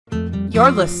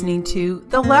You're listening to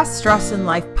the Less Stress in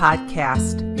Life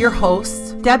podcast. Your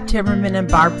hosts, Deb Timmerman and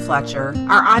Barb Fletcher,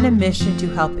 are on a mission to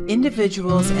help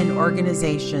individuals and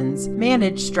organizations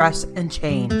manage stress and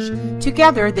change.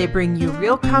 Together, they bring you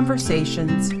real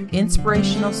conversations,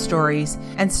 inspirational stories,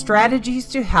 and strategies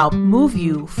to help move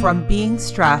you from being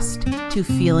stressed to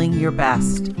feeling your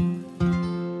best.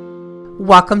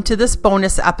 Welcome to this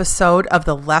bonus episode of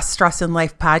the Less Stress in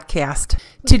Life podcast.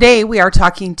 Today, we are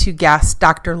talking to guest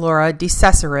Dr. Laura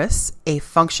DeCesaris, a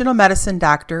functional medicine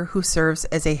doctor who serves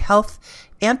as a health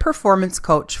and performance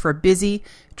coach for busy,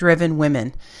 driven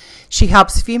women. She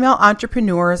helps female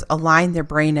entrepreneurs align their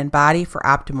brain and body for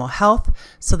optimal health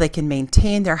so they can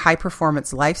maintain their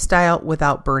high-performance lifestyle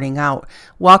without burning out.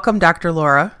 Welcome, Dr.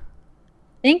 Laura.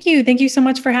 Thank you. Thank you so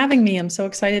much for having me. I'm so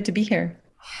excited to be here.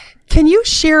 Can you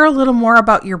share a little more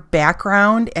about your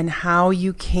background and how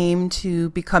you came to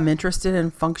become interested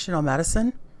in functional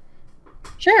medicine?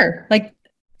 Sure. Like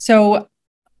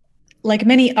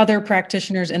many other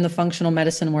practitioners in the functional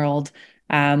medicine world,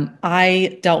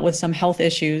 I dealt with some health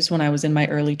issues when I was in my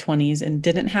early 20s and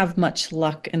didn't have much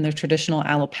luck in the traditional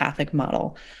allopathic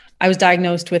model. I was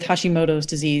diagnosed with Hashimoto's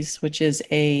disease, which is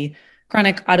a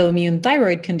chronic autoimmune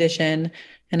thyroid condition.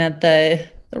 And at the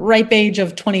ripe age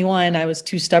of 21, I was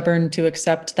too stubborn to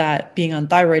accept that being on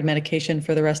thyroid medication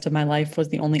for the rest of my life was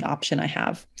the only option I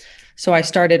have. So I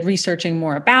started researching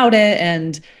more about it.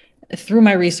 And through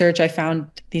my research, I found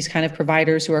these kind of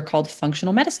providers who are called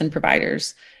functional medicine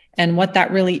providers. And what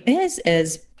that really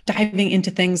is diving into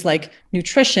things like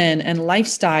nutrition and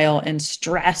lifestyle and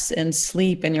stress and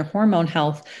sleep and your hormone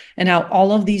health and how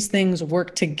all of these things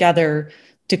work together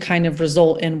to kind of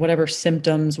result in whatever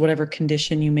symptoms, whatever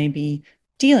condition you may be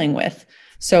dealing with.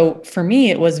 So for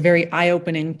me, it was very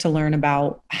eye-opening to learn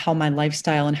about how my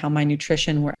lifestyle and how my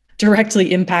nutrition were directly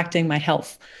impacting my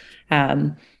health.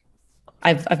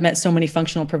 I've met so many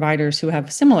functional providers who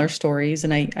have similar stories.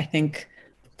 And I think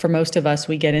for most of us,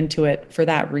 we get into it for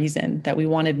that reason, that we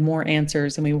wanted more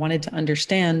answers and we wanted to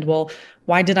understand, well,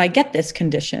 why did I get this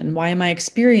condition? Why am I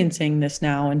experiencing this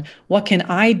now? And what can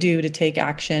I do to take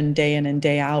action day in and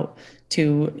day out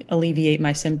to alleviate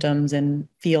my symptoms and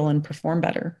feel and perform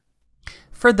better?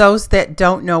 For those that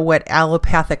don't know what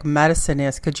allopathic medicine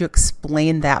is, could you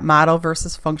explain that model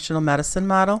versus functional medicine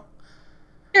model?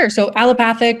 Sure. So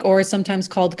allopathic, or sometimes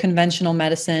called conventional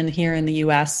medicine here in the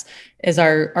US, is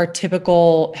our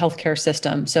typical healthcare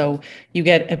system. So you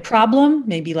get a problem,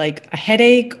 maybe like a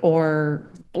headache or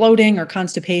bloating or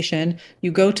constipation.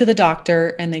 You go to the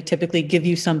doctor and they typically give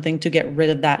you something to get rid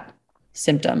of that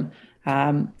symptom.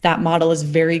 That model is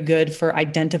very good for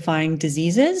identifying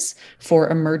diseases, for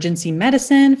emergency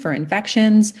medicine, for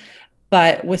infections.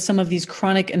 But with some of these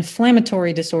chronic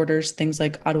inflammatory disorders, things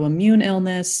like autoimmune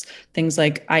illness, things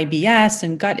like IBS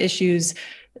and gut issues,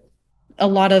 a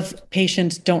lot of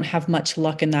patients don't have much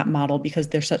luck in that model because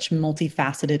they're such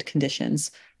multifaceted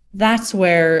conditions. That's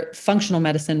where functional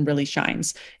medicine really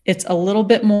shines. It's a little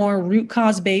bit more root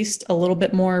cause based, a little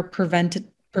bit more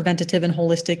preventative and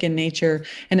holistic in nature.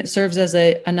 And it serves as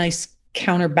a nice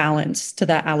counterbalance to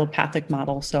that allopathic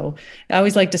model. So I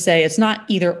always like to say it's not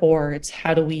either or, it's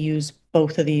how do we use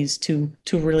both of these to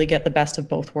really get the best of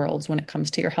both worlds when it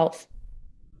comes to your health.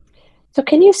 So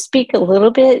can you speak a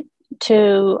little bit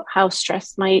to how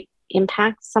stress might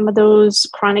impact some of those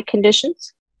chronic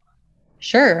conditions?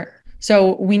 Sure.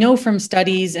 So we know from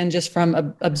studies and just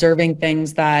from observing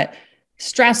things that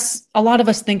stress, a lot of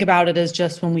us think about it as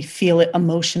just when we feel it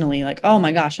emotionally, like, oh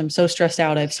my gosh, I'm so stressed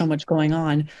out, I have so much going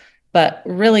on. But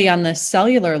really on the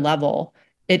cellular level,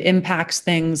 it impacts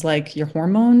things like your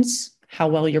hormones, how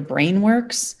well your brain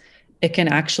works. It can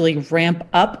actually ramp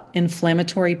up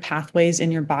inflammatory pathways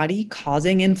in your body,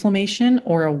 causing inflammation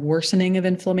or a worsening of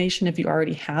inflammation if you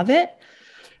already have it.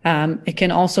 It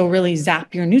can also really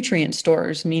zap your nutrient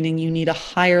stores, meaning you need a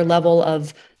higher level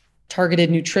of targeted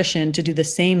nutrition to do the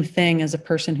same thing as a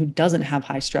person who doesn't have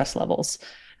high stress levels.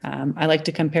 I like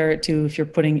to compare it to if you're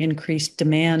putting increased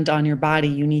demand on your body,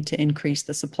 you need to increase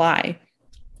the supply.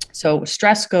 So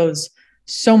stress goes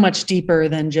so much deeper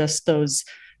than just those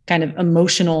kind of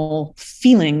emotional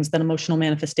feelings, the emotional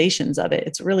manifestations of it.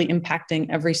 It's really impacting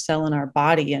every cell in our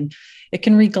body, and it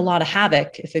can wreak a lot of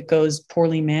havoc if it goes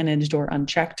poorly managed or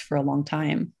unchecked for a long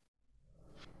time.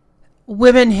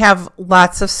 Women have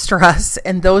lots of stress,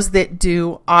 and those that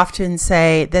do often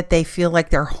say that they feel like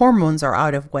their hormones are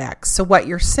out of whack. So what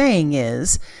you're saying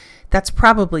is that's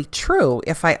probably true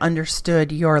if I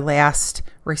understood your last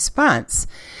response.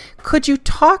 Could you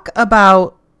talk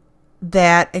about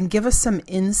that and give us some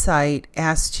insight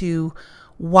as to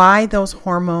why those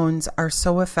hormones are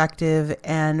so effective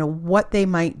and what they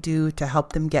might do to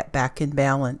help them get back in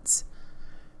balance?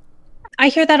 I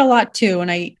hear that a lot too.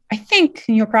 And I think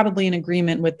you're probably in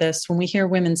agreement with this. When we hear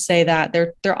women say that,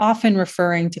 they're often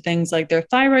referring to things like their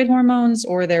thyroid hormones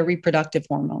or their reproductive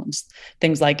hormones,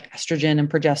 things like estrogen and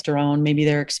progesterone. Maybe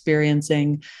they're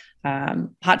experiencing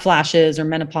hot flashes or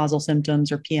menopausal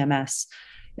symptoms or PMS.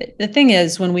 The thing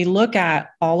is, when we look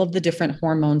at all of the different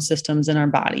hormone systems in our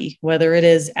body, whether it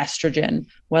is estrogen,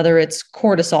 whether it's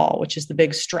cortisol, which is the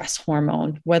big stress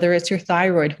hormone, whether it's your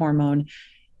thyroid hormone,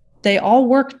 they all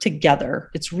work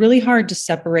together. It's really hard to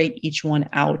separate each one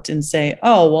out and say,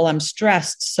 oh, well, I'm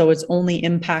stressed, so it's only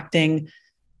impacting,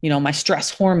 my stress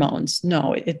hormones.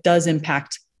 No, it does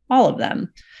impact all of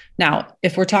them. Now,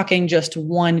 if we're talking just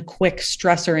one quick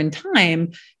stressor in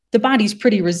time, the body's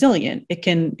pretty resilient. It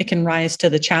can rise to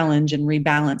the challenge and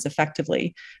rebalance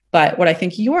effectively. But what I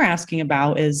think you're asking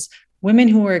about is women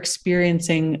who are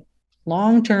experiencing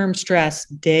long-term stress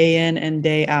day in and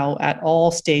day out at all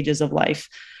stages of life.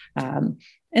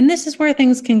 And this is where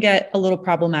things can get a little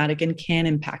problematic and can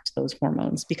impact those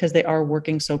hormones because they are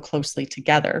working so closely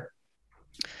together.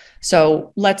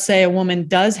 So let's say a woman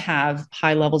does have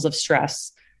high levels of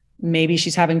stress. Maybe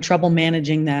she's having trouble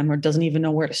managing them or doesn't even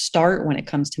know where to start when it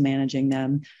comes to managing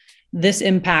them. This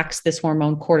impacts this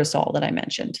hormone cortisol that I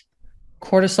mentioned.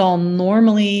 Cortisol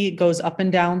normally goes up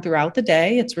and down throughout the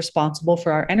day. It's responsible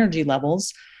for our energy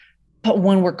levels. But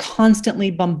when we're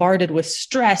constantly bombarded with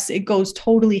stress, it goes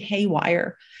totally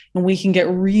haywire. And we can get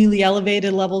really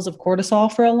elevated levels of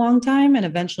cortisol for a long time, and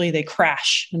eventually they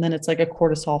crash. And then it's like a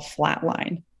cortisol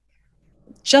flatline.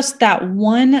 Just that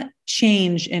one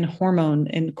change in hormone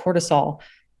in cortisol,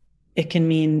 it can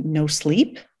mean no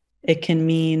sleep. It can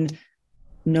mean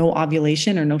no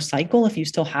ovulation or no cycle if you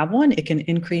still have one. It can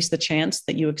increase the chance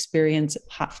that you experience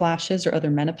hot flashes or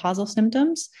other menopausal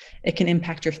symptoms. It can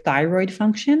impact your thyroid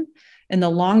function. And the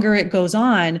longer it goes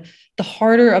on, the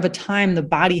harder of a time the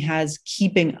body has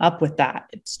keeping up with that.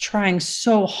 It's trying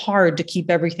so hard to keep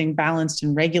everything balanced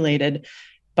and regulated,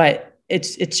 but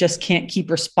it just can't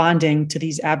keep responding to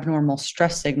these abnormal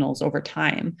stress signals over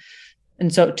time.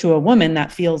 And so to a woman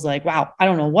that feels like, wow, I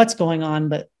don't know what's going on,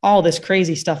 but all this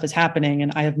crazy stuff is happening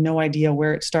and I have no idea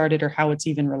where it started or how it's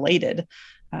even related.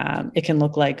 It can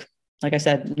look like I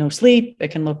said, no sleep. It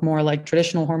can look more like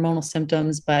traditional hormonal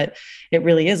symptoms, but it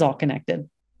really is all connected.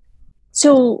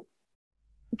 So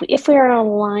if we're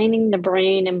aligning the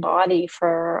brain and body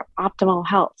for optimal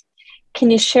health,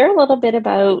 can you share a little bit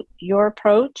about your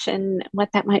approach and what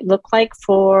that might look like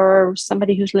for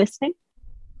somebody who's listening?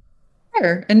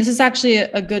 Sure. And this is actually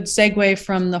a good segue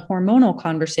from the hormonal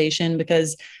conversation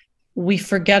because we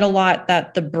forget a lot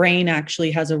that the brain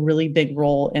actually has a really big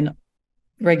role in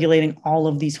regulating all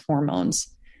of these hormones.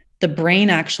 The brain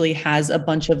actually has a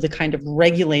bunch of the kind of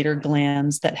regulator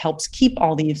glands that helps keep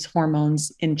all these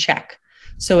hormones in check.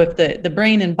 So if the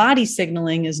brain and body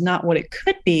signaling is not what it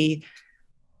could be,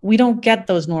 we don't get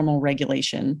those normal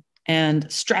regulation.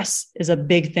 And stress is a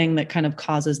big thing that kind of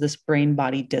causes this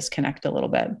brain-body disconnect a little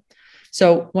bit.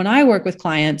 So when I work with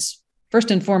clients, first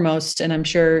and foremost, and I'm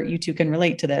sure you two can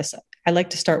relate to this, I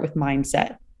like to start with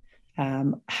mindset.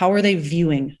 How are they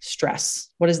viewing stress?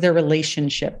 What is their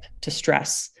relationship to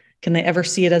stress? Can they ever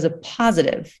see it as a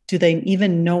positive? Do they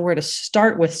even know where to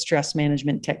start with stress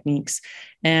management techniques?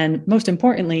 And most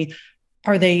importantly,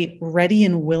 are they ready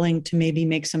and willing to maybe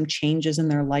make some changes in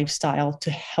their lifestyle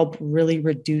to help really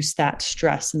reduce that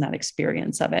stress and that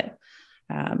experience of it?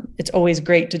 It's always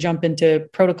great to jump into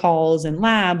protocols and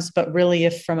labs, but really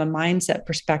if from a mindset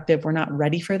perspective, we're not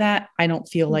ready for that, I don't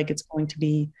feel like it's going to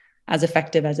be as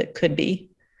effective as it could be.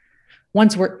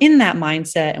 Once we're in that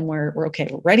mindset and we're okay,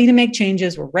 we're ready to make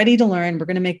changes, we're ready to learn, we're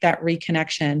going to make that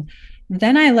reconnection.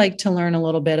 Then I like to learn a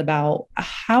little bit about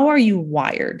how are you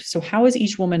wired? So how is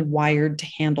each woman wired to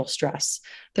handle stress?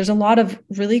 There's a lot of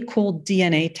really cool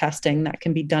DNA testing that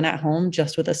can be done at home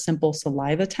just with a simple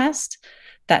saliva test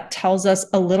that tells us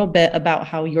a little bit about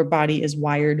how your body is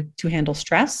wired to handle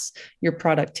stress, your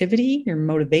productivity, your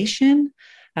motivation.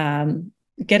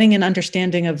 Getting an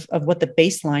understanding of what the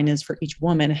baseline is for each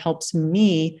woman helps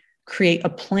me create a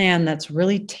plan that's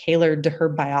really tailored to her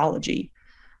biology.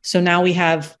 So now we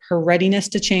have her readiness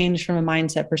to change from a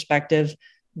mindset perspective.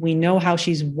 We know how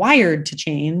she's wired to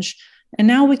change. And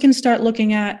now we can start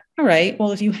looking at, all right,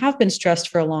 well, if you have been stressed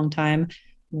for a long time,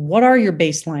 what are your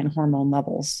baseline hormone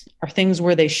levels? Are things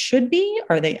where they should be?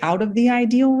 Are they out of the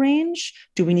ideal range?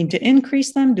 Do we need to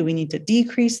increase them? Do we need to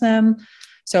decrease them?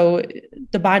 So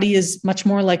the body is much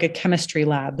more like a chemistry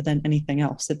lab than anything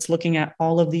else. It's looking at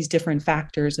all of these different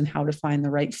factors and how to find the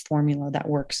right formula that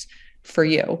works for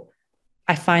you.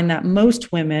 I find that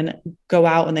most women go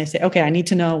out and they say, okay, I need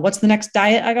to know what's the next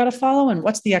diet I got to follow and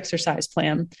what's the exercise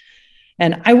plan.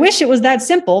 And I wish it was that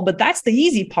simple, but that's the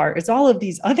easy part. It's all of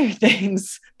these other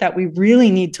things that we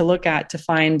really need to look at to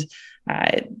find,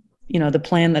 the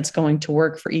plan that's going to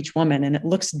work for each woman. And it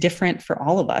looks different for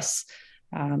all of us.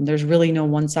 There's really no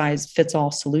one size fits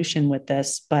all solution with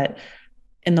this, but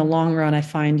in the long run, I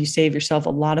find you save yourself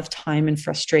a lot of time and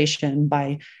frustration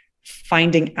by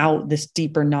finding out this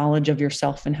deeper knowledge of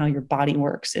yourself and how your body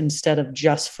works instead of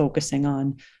just focusing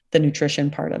on the nutrition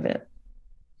part of it.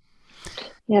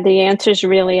 Yeah, the answers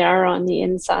really are on the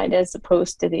inside as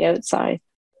opposed to the outside.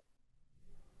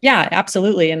 Yeah,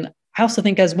 absolutely. And I also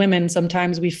think as women,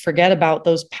 sometimes we forget about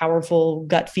those powerful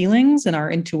gut feelings and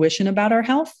our intuition about our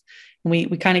health. And we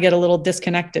kind of get a little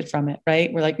disconnected from it,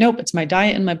 right? We're like, nope, it's my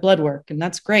diet and my blood work. And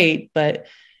that's great. But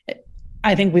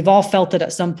I think we've all felt it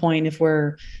at some point if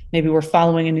we're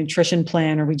following a nutrition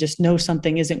plan or we just know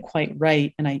something isn't quite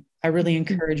right. And I really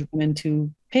encourage women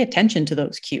to pay attention to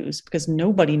those cues because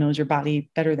nobody knows your body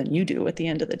better than you do at the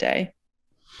end of the day.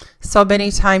 So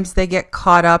many times they get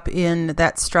caught up in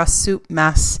that stress soup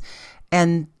mess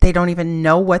and they don't even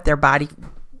know what their body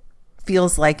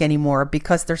feels like anymore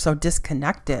because they're so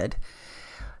disconnected.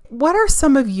 What are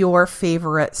some of your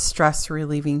favorite stress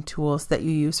relieving tools that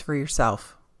you use for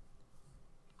yourself?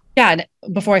 Yeah.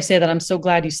 And before I say that, I'm so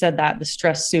glad you said that, the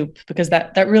stress soup, because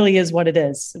that really is what it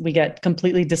is. We get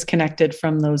completely disconnected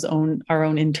from our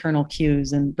own internal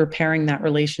cues, and repairing that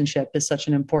relationship is such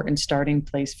an important starting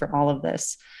place for all of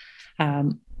this. I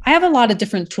have a lot of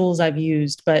different tools I've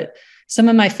used, but some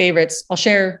of my favorites, I'll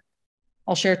share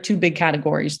two big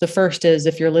categories. The first is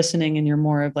if you're listening and you're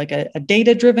more of like a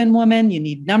data-driven woman, you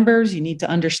need numbers, you need to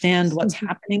understand what's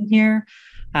happening here.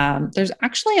 There's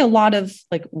actually a lot of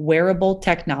like wearable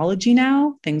technology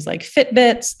now, things like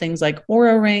Fitbits, things like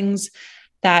Oura Rings,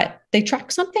 that they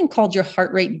track something called your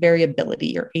heart rate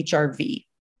variability, or HRV.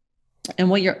 And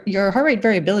what your heart rate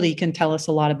variability can tell us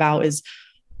a lot about is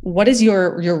what is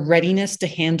your readiness to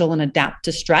handle and adapt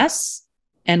to stress.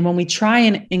 And when we try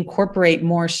and incorporate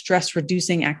more stress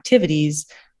reducing activities,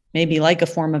 maybe like a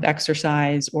form of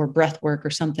exercise or breath work or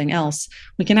something else,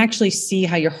 we can actually see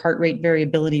how your heart rate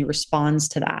variability responds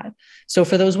to that. So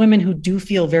for those women who do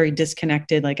feel very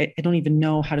disconnected, like I don't even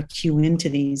know how to cue into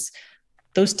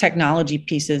those technology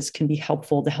pieces can be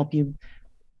helpful to help you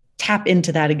tap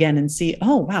into that again and see,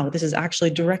 oh, wow, this is actually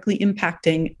directly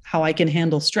impacting how I can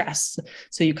handle stress.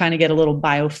 So you kind of get a little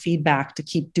biofeedback to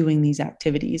keep doing these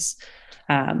activities.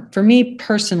 For me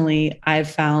personally,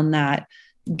 I've found that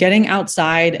getting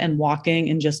outside and walking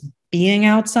and just being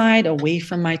outside away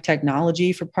from my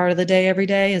technology for part of the day every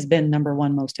day has been number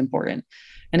one most important.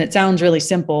 And it sounds really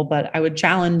simple, but I would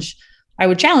challenge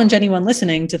anyone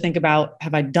listening to think about,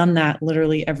 have I done that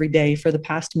literally every day for the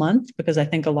past month? Because I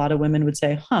think a lot of women would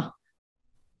say,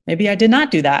 maybe I did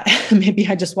not do that. Maybe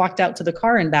I just walked out to the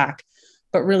car and back.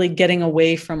 But really getting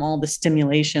away from all the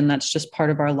stimulation that's just part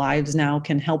of our lives now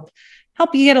can help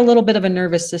you get a little bit of a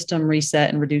nervous system reset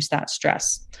and reduce that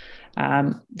stress.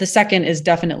 The second is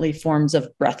definitely forms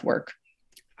of breath work.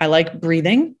 I like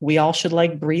breathing. We all should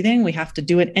like breathing. We have to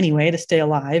do it anyway to stay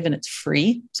alive, and it's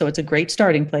free. So it's a great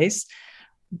starting place.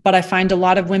 But I find a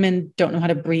lot of women don't know how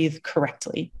to breathe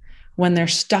correctly. When they're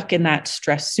stuck in that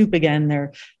stress soup again,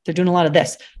 they're doing a lot of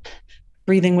this,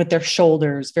 breathing with their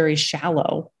shoulders, very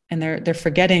shallow. And they're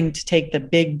forgetting to take the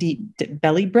big, deep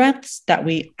belly breaths that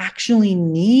we actually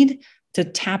need to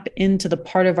tap into the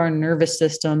part of our nervous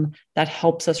system that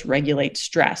helps us regulate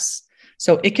stress.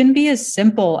 So it can be as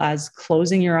simple as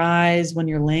closing your eyes when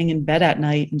you're laying in bed at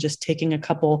night and just taking a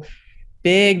couple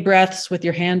big breaths with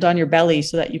your hand on your belly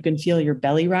so that you can feel your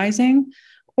belly rising.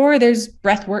 Or there's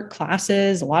breath work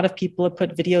classes. A lot of people have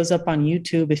put videos up on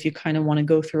YouTube if you kind of want to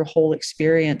go through a whole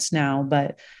experience now.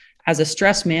 But as a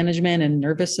stress management and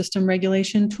nervous system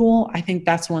regulation tool, I think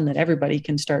that's one that everybody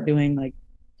can start doing like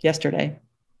yesterday.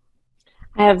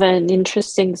 I have an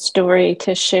interesting story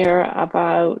to share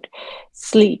about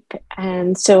sleep.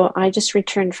 And so I just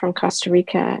returned from Costa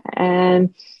Rica.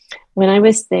 And when I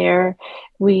was there,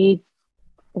 we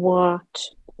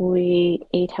walked, we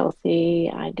ate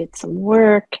healthy, I did some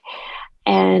work,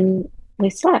 and we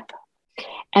slept.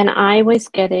 And I was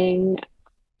getting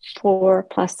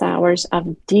 4+ hours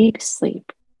of deep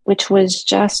sleep, which was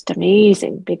just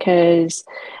amazing because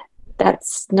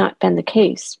that's not been the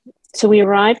case. So we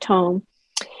arrived home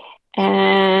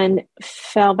and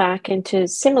fell back into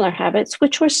similar habits,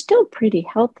 which were still pretty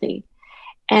healthy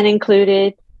and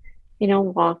included,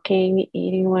 walking,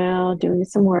 eating well, doing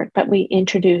some work. But we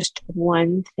introduced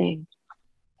one thing,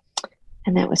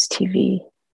 and that was TV.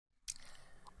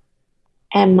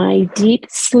 And my deep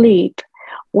sleep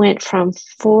went from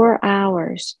 4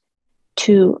 hours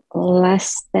to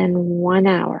less than 1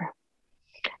 hour.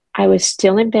 I was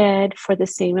still in bed for the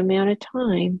same amount of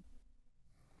time,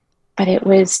 but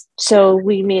so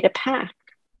we made a pact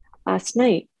last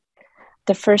night.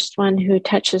 The first one who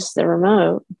touches the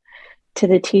remote to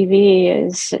the TV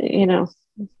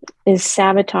is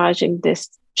sabotaging this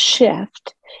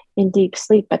shift in deep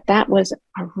sleep. But that was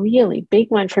a really big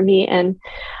one for me. And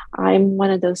I'm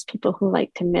one of those people who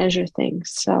like to measure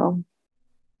things. So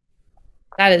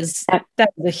that is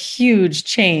a huge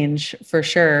change for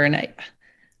sure. And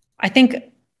I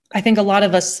think a lot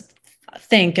of us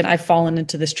think, and I've fallen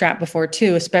into this trap before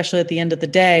too, especially at the end of the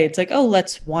day, it's like, oh,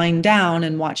 let's wind down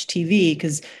and watch TV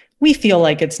because we feel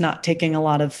like it's not taking a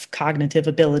lot of cognitive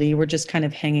ability. We're just kind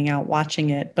of hanging out watching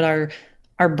it, but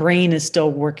our brain is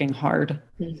still working hard.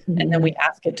 Mm-hmm. And then we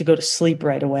ask it to go to sleep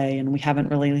right away, and we haven't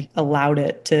really allowed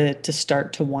it to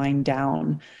start to wind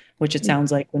down, which it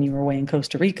sounds like when you were away in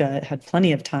Costa Rica, it had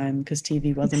plenty of time because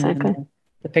TV wasn't in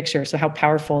the picture. So how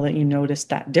powerful that you noticed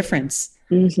that difference.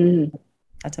 Mm-hmm.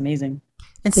 That's amazing.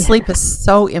 And sleep is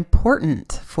so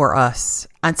important for us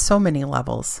on so many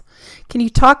levels. Can you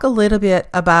talk a little bit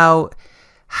about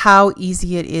how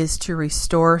easy it is to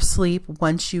restore sleep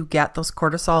once you get those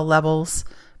cortisol levels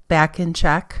back in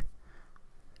check?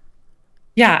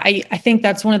 Yeah, I think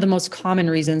that's one of the most common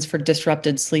reasons for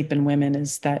disrupted sleep in women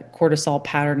is that cortisol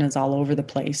pattern is all over the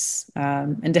place.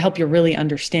 And to help you really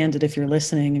understand it, if you're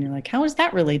listening and you're like, how is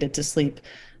that related to sleep?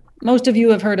 Most of you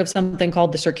have heard of something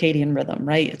called the circadian rhythm,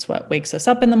 right? It's what wakes us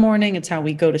up in the morning. It's how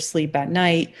we go to sleep at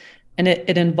night. And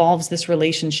it involves this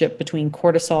relationship between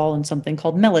cortisol and something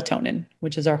called melatonin,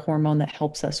 which is our hormone that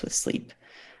helps us with sleep.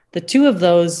 The two of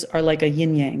those are like a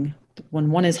yin yang.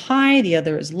 When one is high, the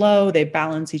other is low. They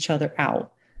balance each other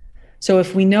out. So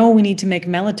if we know we need to make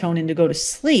melatonin to go to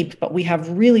sleep, but we have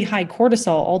really high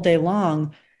cortisol all day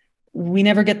long, we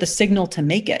never get the signal to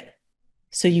make it.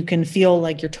 So you can feel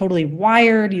like you're totally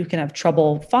wired. You can have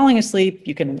trouble falling asleep.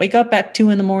 You can wake up at 2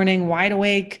 a.m, wide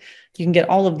awake. You can get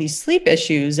all of these sleep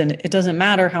issues. And it doesn't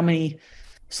matter how many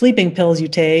sleeping pills you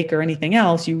take or anything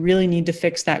else. You really need to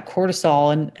fix that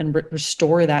cortisol and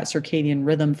restore that circadian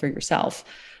rhythm for yourself.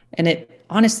 And it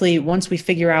honestly, once we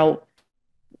figure out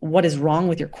what is wrong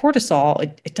with your cortisol,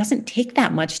 it doesn't take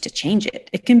that much to change it.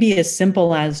 It can be as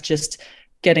simple as just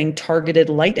getting targeted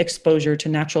light exposure to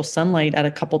natural sunlight at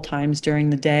a couple times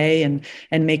during the day and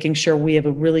making sure we have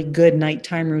a really good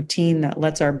nighttime routine that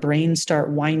lets our brain start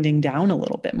winding down a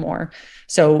little bit more.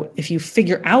 So if you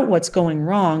figure out what's going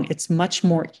wrong, it's much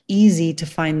more easy to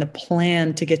find the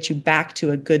plan to get you back to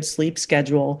a good sleep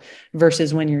schedule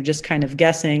versus when you're just kind of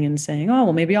guessing and saying, oh,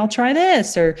 well, maybe I'll try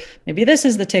this, or maybe this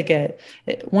is the ticket.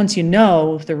 Once you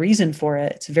know the reason for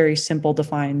it, it's very simple to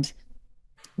find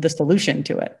the solution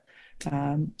to it.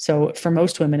 So for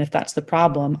most women, if that's the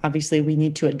problem, obviously we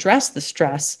need to address the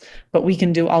stress, but we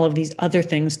can do all of these other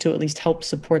things to at least help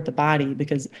support the body,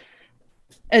 because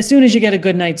as soon as you get a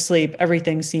good night's sleep,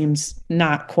 everything seems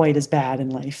not quite as bad in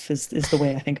life is the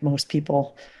way I think most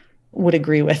people would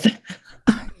agree with.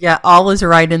 Yeah, all is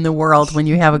right in the world when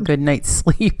you have a good night's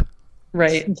sleep.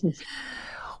 Right.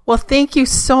 Well, thank you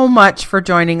so much for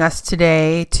joining us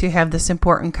today to have this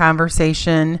important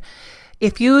conversation.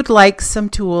 If you'd like some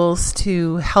tools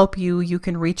to help you, you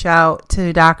can reach out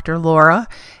to Dr. Laura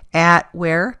at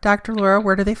where? Dr. Laura,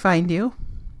 where do they find you?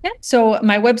 Yeah, so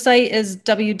my website is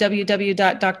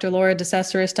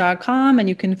www.drlauradecessoris.com, and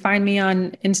you can find me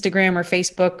on Instagram or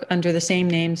Facebook under the same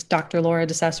names, Dr. Laura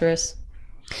Decessoris.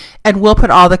 And we'll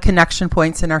put all the connection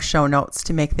points in our show notes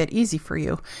to make that easy for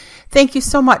you. Thank you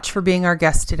so much for being our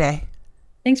guest today.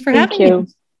 Thanks for having me.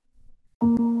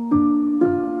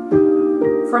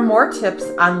 For more tips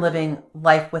on living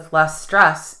life with less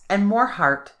stress and more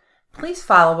heart, please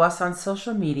follow us on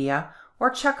social media or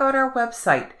check out our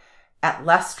website at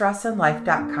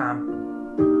lessstressinlife.com.